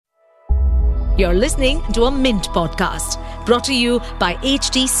You're listening to a Mint podcast brought to you by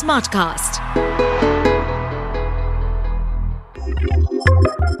HT Smartcast.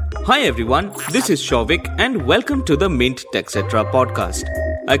 Hi everyone, this is Shavik and welcome to the Mint Techcetera podcast.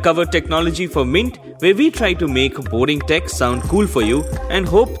 I cover technology for Mint, where we try to make boring tech sound cool for you and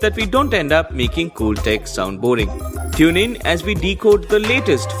hope that we don't end up making cool tech sound boring. Tune in as we decode the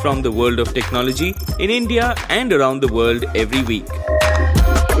latest from the world of technology in India and around the world every week.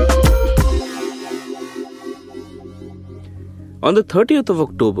 On the 30th of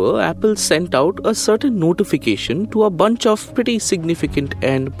October, Apple sent out a certain notification to a bunch of pretty significant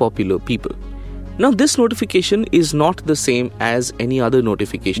and popular people. Now, this notification is not the same as any other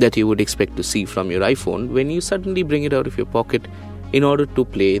notification that you would expect to see from your iPhone when you suddenly bring it out of your pocket in order to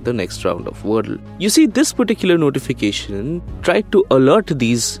play the next round of Wordle. You see, this particular notification tried to alert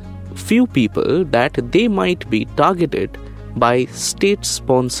these few people that they might be targeted by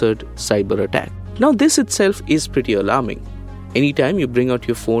state-sponsored cyber attack. Now, this itself is pretty alarming. Anytime you bring out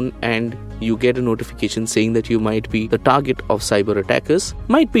your phone and you get a notification saying that you might be the target of cyber attackers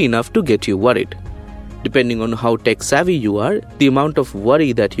might be enough to get you worried. Depending on how tech savvy you are, the amount of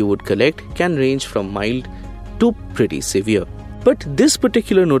worry that you would collect can range from mild to pretty severe. But this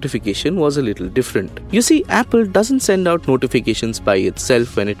particular notification was a little different. You see, Apple doesn't send out notifications by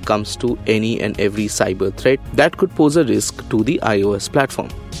itself when it comes to any and every cyber threat that could pose a risk to the iOS platform.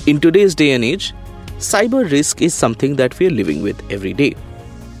 In today's day and age, cyber risk is something that we are living with every day.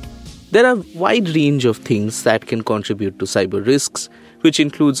 There are a wide range of things that can contribute to cyber risks, which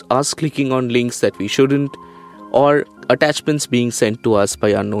includes us clicking on links that we shouldn't, or attachments being sent to us by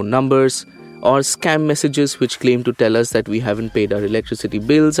unknown numbers, or scam messages which claim to tell us that we haven't paid our electricity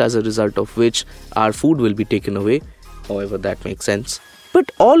bills, as a result of which our food will be taken away, however that makes sense.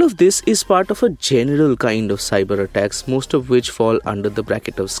 But all of this is part of a general kind of cyber attacks, most of which fall under the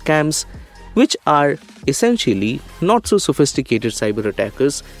bracket of scams, which are essentially not so sophisticated cyber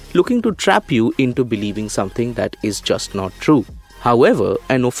attackers looking to trap you into believing something that is just not true. However,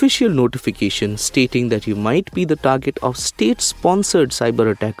 an official notification stating that you might be the target of state-sponsored cyber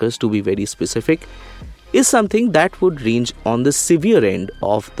attackers, to be very specific, is something that would range on the severe end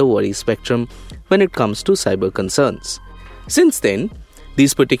of the worry spectrum when it comes to cyber concerns. Since then,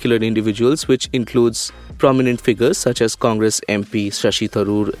 these particular individuals, which includes prominent figures such as Congress MP Shashi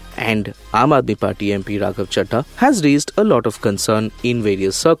Tharoor and Aam Aadmi Party MP Raghav Chadha, has raised a lot of concern in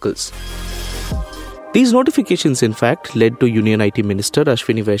various circles. These notifications, in fact, led to Union IT Minister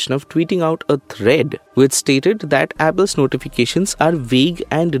Ashwini Vaishnav tweeting out a thread which stated that Apple's notifications are vague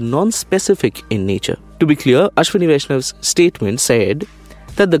and non-specific in nature. To be clear, Ashwini Vaishnav's statement said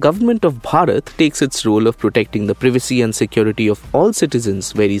that the government of Bharat takes its role of protecting the privacy and security of all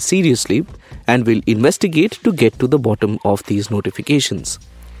citizens very seriously and will investigate to get to the bottom of these notifications.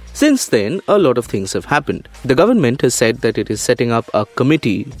 Since then, a lot of things have happened. The government has said that it is setting up a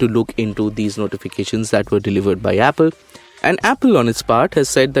committee to look into these notifications that were delivered by Apple, and Apple on its part has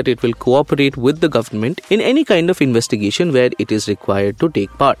said that it will cooperate with the government in any kind of investigation where it is required to take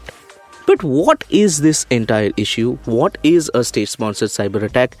part. But what is this entire issue? What is a state-sponsored cyber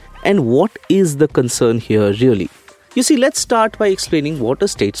attack? And what is the concern here really? You see, let's start by explaining what a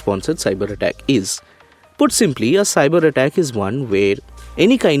state-sponsored cyber attack is. Put simply, a cyber attack is one where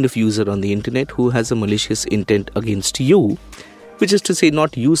any kind of user on the internet who has a malicious intent against you, which is to say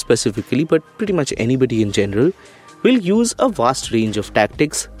not you specifically but pretty much anybody in general, will use a vast range of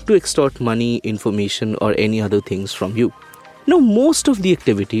tactics to extort money, information or any other things from you. Now, most of the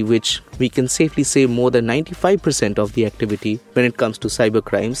activity, which we can safely say more than 95% of the activity when it comes to cyber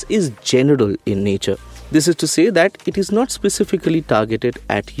crimes, is general in nature. This is to say that it is not specifically targeted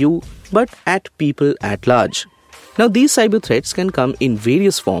at you, but at people at large. Now, these cyber threats can come in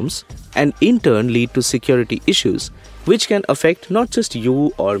various forms and in turn lead to security issues, which can affect not just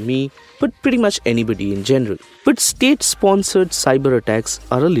you or me, but pretty much anybody in general. But state-sponsored cyber attacks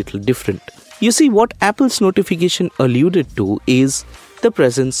are a little different. You see, what Apple's notification alluded to is the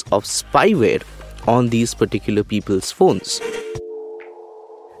presence of spyware on these particular people's phones.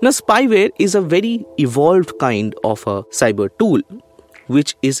 Now, spyware is a very evolved kind of a cyber tool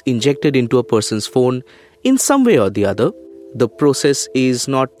which is injected into a person's phone in some way or the other. The process is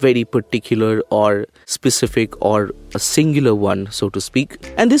not very particular or specific or a singular one, so to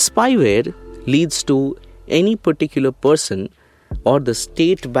speak. And this spyware leads to any particular person or the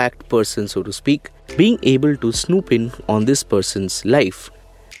state-backed person, so to speak, being able to snoop in on this person's life.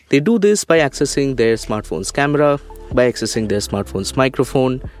 They do this by accessing their smartphone's camera, by accessing their smartphone's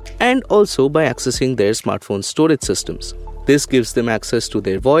microphone, and also by accessing their smartphone's storage systems. This gives them access to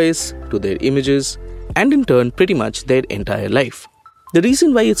their voice, to their images, and in turn pretty much their entire life. The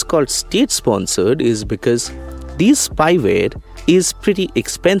reason why it's called state-sponsored is because these spyware is pretty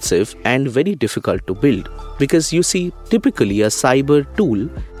expensive and very difficult to build. Because you see, typically a cyber tool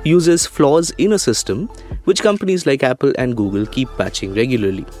uses flaws in a system which companies like Apple and Google keep patching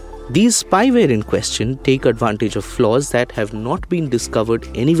regularly. These spyware in question take advantage of flaws that have not been discovered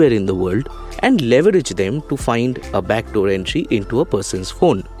anywhere in the world and leverage them to find a backdoor entry into a person's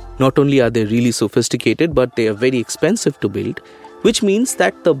phone. Not only are they really sophisticated, but they are very expensive to build, which means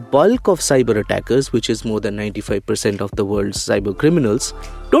that the bulk of cyber attackers, which is more than 95% of the world's cyber criminals,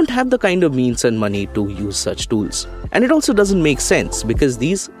 don't have the kind of means and money to use such tools. And it also doesn't make sense because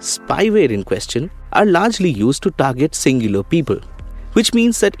these spyware in question are largely used to target singular people, which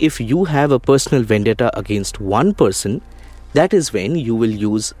means that if you have a personal vendetta against one person, that is when you will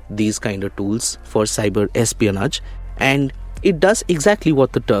use these kind of tools for cyber espionage, and it does exactly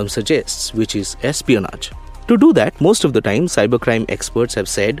what the term suggests, which is espionage. To do that, most of the time, cybercrime experts have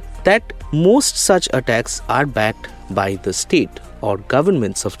said that most such attacks are backed by the state or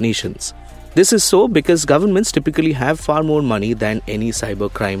governments of nations. This is so because governments typically have far more money than any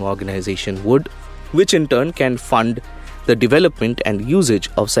cybercrime organization would, which in turn can fund the development and usage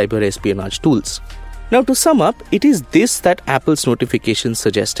of cyber espionage tools. Now, to sum up, it is this that Apple's notification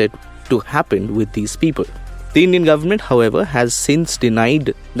suggested to happen with these people. The Indian government, however, has since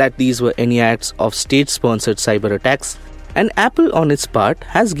denied that these were any acts of state-sponsored cyber attacks, and Apple on its part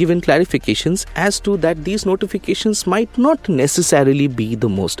has given clarifications as to that these notifications might not necessarily be the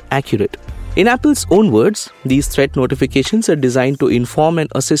most accurate. In Apple's own words, these threat notifications are designed to inform and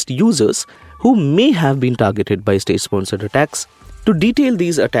assist users who may have been targeted by state-sponsored attacks. To detail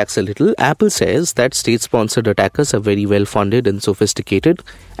these attacks a little, Apple says that state-sponsored attackers are very well funded and sophisticated,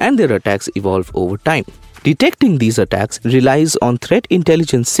 and their attacks evolve over time. Detecting these attacks relies on threat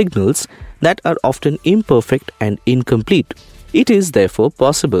intelligence signals that are often imperfect and incomplete. It is therefore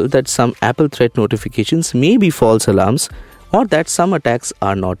possible that some Apple threat notifications may be false alarms or that some attacks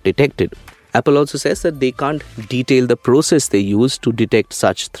are not detected. Apple also says that they can't detail the process they use to detect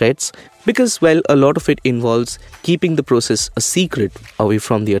such threats because, well, a lot of it involves keeping the process a secret away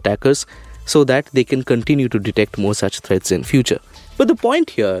from the attackers so that they can continue to detect more such threats in future. But the point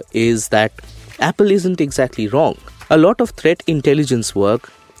here is that Apple isn't exactly wrong. A lot of threat intelligence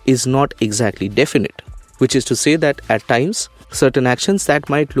work is not exactly definite, which is to say that at times, certain actions that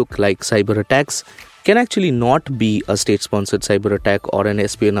might look like cyber attacks can actually not be a state-sponsored cyber attack or an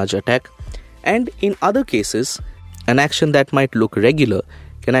espionage attack, and in other cases, an action that might look regular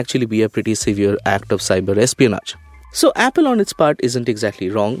can actually be a pretty severe act of cyber espionage. So Apple on its part isn't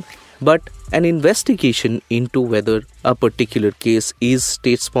exactly wrong, but an investigation into whether a particular case is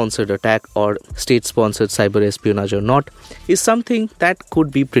state-sponsored attack or state-sponsored cyber espionage or not is something that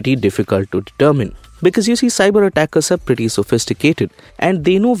could be pretty difficult to determine. Because you see, cyber attackers are pretty sophisticated and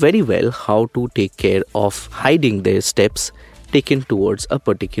they know very well how to take care of hiding their steps taken towards a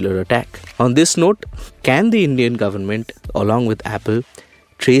particular attack. On this note, can the Indian government, along with Apple,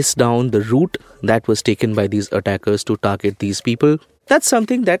 trace down the route that was taken by these attackers to target these people? That's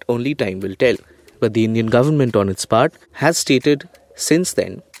something that only time will tell. But the Indian government on its part has stated since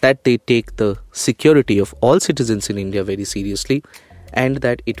then that they take the security of all citizens in India very seriously and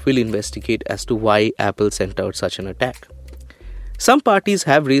that it will investigate as to why Apple sent out such an attack. Some parties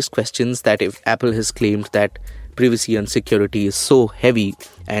have raised questions that if Apple has claimed that privacy and security is so heavy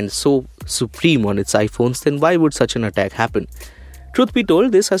and so supreme on its iPhones, then why would such an attack happen? Truth be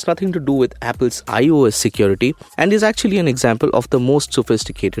told, this has nothing to do with Apple's iOS security and is actually an example of the most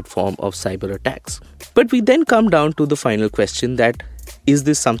sophisticated form of cyber attacks. But we then come down to the final question that, is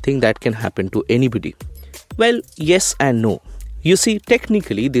this something that can happen to anybody? Well, yes and no. You see,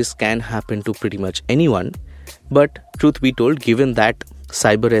 technically this can happen to pretty much anyone, but truth be told, given that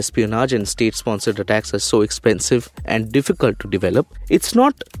cyber espionage and state-sponsored attacks are so expensive and difficult to develop, it's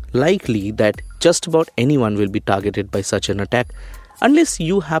not likely that just about anyone will be targeted by such an attack unless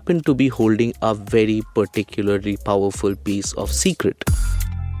you happen to be holding a very particularly powerful piece of secret.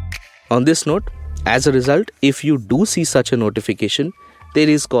 On this note, as a result, if you do see such a notification, there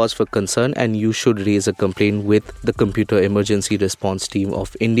is cause for concern and you should raise a complaint with the Computer Emergency Response Team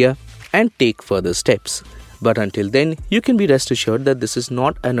of India and take further steps. But until then, you can be rest assured that this is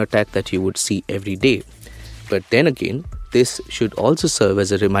not an attack that you would see every day. But then again, this should also serve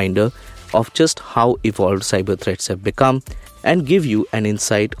as a reminder of just how evolved cyber threats have become and give you an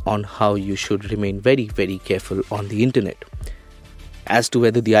insight on how you should remain very, very careful on the internet. As to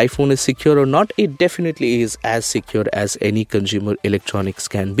whether the iPhone is secure or not, it definitely is as secure as any consumer electronics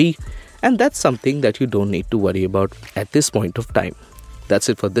can be, and that's something that you don't need to worry about at this point of time. That's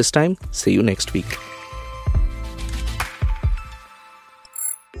it for this time. See you next week.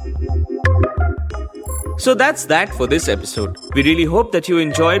 So that's that for this episode. We really hope that you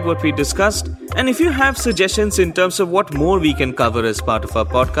enjoyed what we discussed. And if you have suggestions in terms of what more we can cover as part of our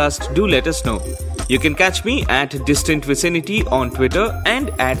podcast, do let us know. You can catch me at Distant Vicinity on Twitter and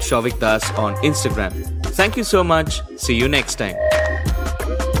at Shavik Das on Instagram. Thank you so much. See you next time.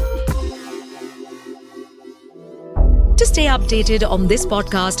 To stay updated on this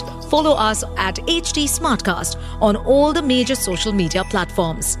podcast, follow us at HT Smartcast on all the major social media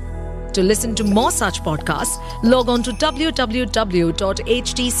platforms. To listen to more such podcasts, log on to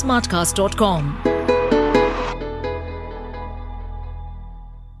www.htsmartcast.com.